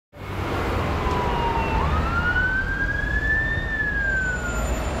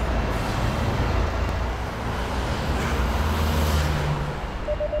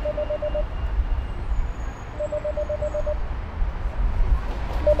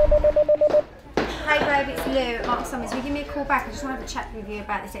Hey babe, it's Lou at Marc Summers. Will you give me a call back? I just want to have a chat with you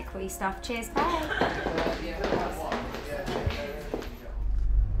about this equity stuff. Cheers, bye.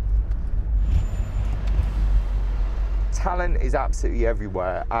 Talent is absolutely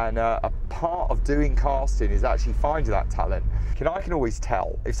everywhere, and a part of doing casting is actually finding that talent. I can always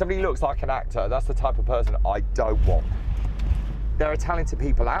tell. If somebody looks like an actor, that's the type of person I don't want. There are talented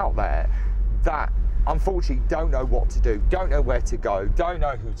people out there that unfortunately don't know what to do, don't know where to go, don't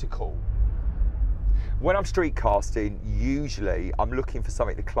know who to call. When I'm street casting, usually I'm looking for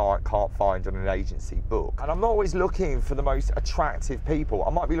something the client can't find on an agency book. And I'm not always looking for the most attractive people.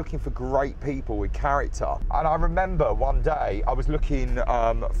 I might be looking for great people with character. And I remember one day I was looking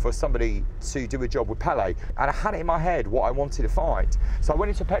for somebody to do a job with Pele, and I had it in my head what I wanted to find. So I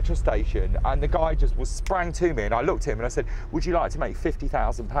went into a petrol station and the guy just sprang to me, and I looked at him and I said, would you like to make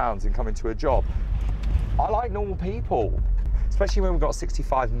 £50,000 and come into a job? I like normal people. Especially when we've got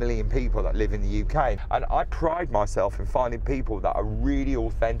 65 million people that live in the UK. And I pride myself in finding people that are really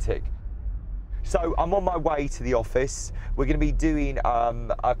authentic. So I'm on my way to the office. We're going to be doing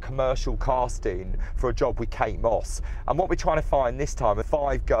a commercial casting for a job with Kate Moss. And what we're trying to find this time are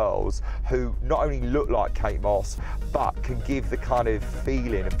 5 girls who not only look like Kate Moss, but can give the kind of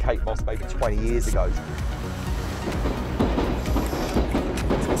feeling of Kate Moss maybe 20 years ago.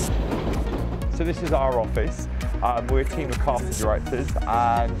 So this is our office. We're a team of casting directors,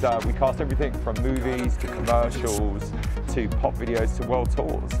 and we cast everything from movies to commercials to pop videos to world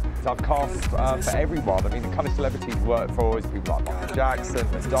tours. So I've cast for everyone. I mean, the kind of celebrities we work for is people like Michael Jackson,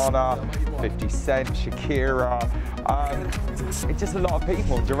 Madonna, 50 Cent, Shakira. It's just a lot of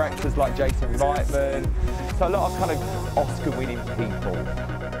people. Directors like Jason Reitman. So a lot of kind of Oscar-winning people.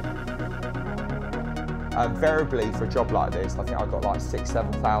 Invariably, for a job like this, I think I've got like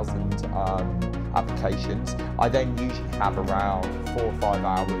 6,000–7,000 applications. I then usually have around 4 or 5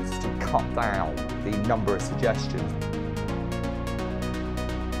 hours to cut down the number of suggestions.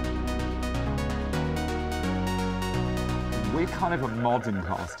 We're kind of a modern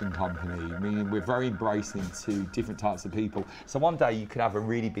casting company, meaning we're very embracing to different types of people. So one day you could have a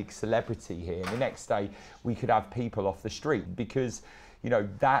really big celebrity here, and the next day we could have people off the street, because you know,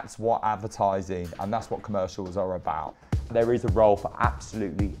 that's what advertising and that's what commercials are about. There is a role for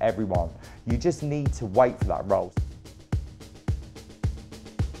absolutely everyone. You just need to wait for that role.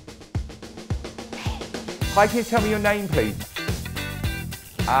 Hi, can you tell me your name, please?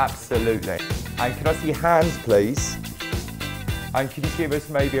 Absolutely. And can I see your hands, please? And can you give us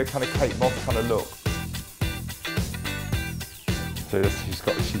maybe a kind of Kate Moss kind of look? So she's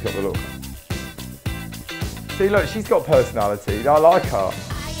got the look. See, look, she's got personality. I like her.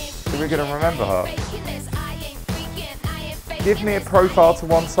 So we're going to remember her. Give me a profile to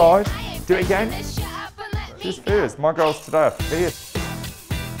one side. Do it again. She's fierce. My girls today are fierce.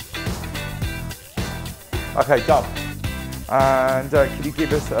 Okay, done. And can you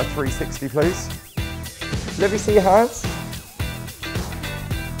give us a 360, please? Let me see your hands.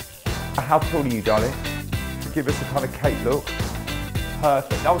 How tall are you, darling? Give us a kind of Kate look.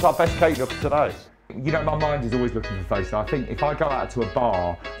 Perfect. That was our best Kate look today. You know, my mind is always looking for faces. I think if I go out to a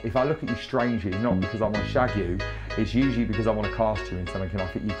bar, if I look at you strangely, not because I want to shag you, it's usually because I want to cast you in something and I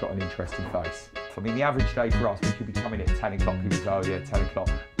think you've got an interesting face. I mean, the average day for us, we could be coming at 10 o'clock, people go, oh yeah, 10 o'clock,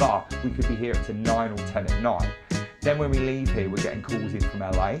 but we could be here up to 9 or 10 at night. Then when we leave here, we're getting calls in from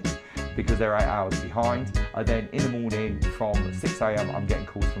LA, because they're 8 hours behind. And then in the morning from 6 AM, I'm getting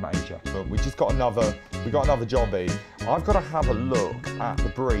calls from Asia. But we got another jobby. I've got to have a look at the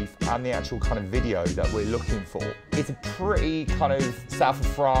brief and the actual kind of video that we're looking for. It's a pretty kind of south of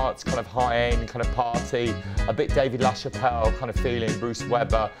France, kind of high-end kind of party, a bit David Lachappelle kind of feeling, Bruce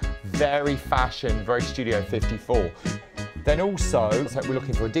Weber, very fashion, very Studio 54. Then also, we're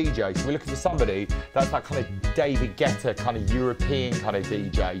looking for a DJ, so we're looking for somebody that's that kind of David Guetta kind of European kind of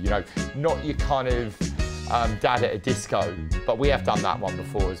DJ, you know, not your kind of dad at a disco, but we have done that one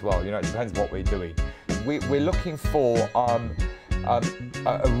before as well, you know, it depends what we're doing. We're looking for a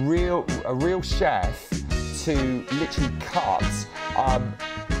real chef to literally cut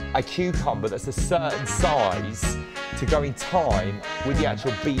a cucumber that's a certain size to go in time with the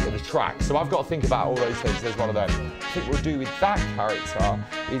actual beat of the track. So I've got to think about all those things. There's one of them. I think what we'll do with that character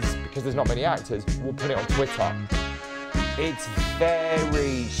is, because there's not many actors, we'll put it on Twitter. It's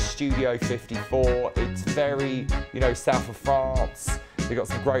very Studio 54. It's very, you know, south of France. You've got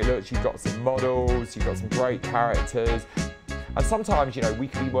some great looks, you've got some models, you've got some great characters. And sometimes, you know, we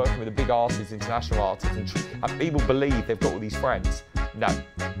can be working with a big artist, international artist, and people believe they've got all these friends. No.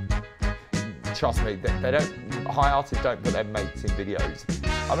 Trust me, they don't, high artists don't put their mates in videos.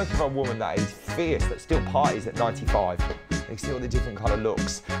 I'm looking for a woman that is fierce, that still parties at 95. They see all the different kind of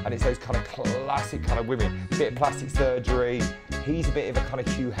looks, and it's those kind of classic kind of women. A bit of plastic surgery. He's a bit of a kind of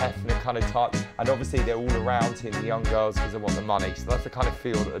Hugh Hefner kind of type, and obviously they're all around him, the young girls, because they want the money. So that's the kind of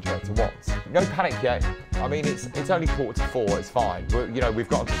feel that the director wants. No panic yet. I mean, it's only 3:45. It's fine. You know, we've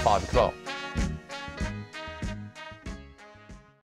got until 5 o'clock.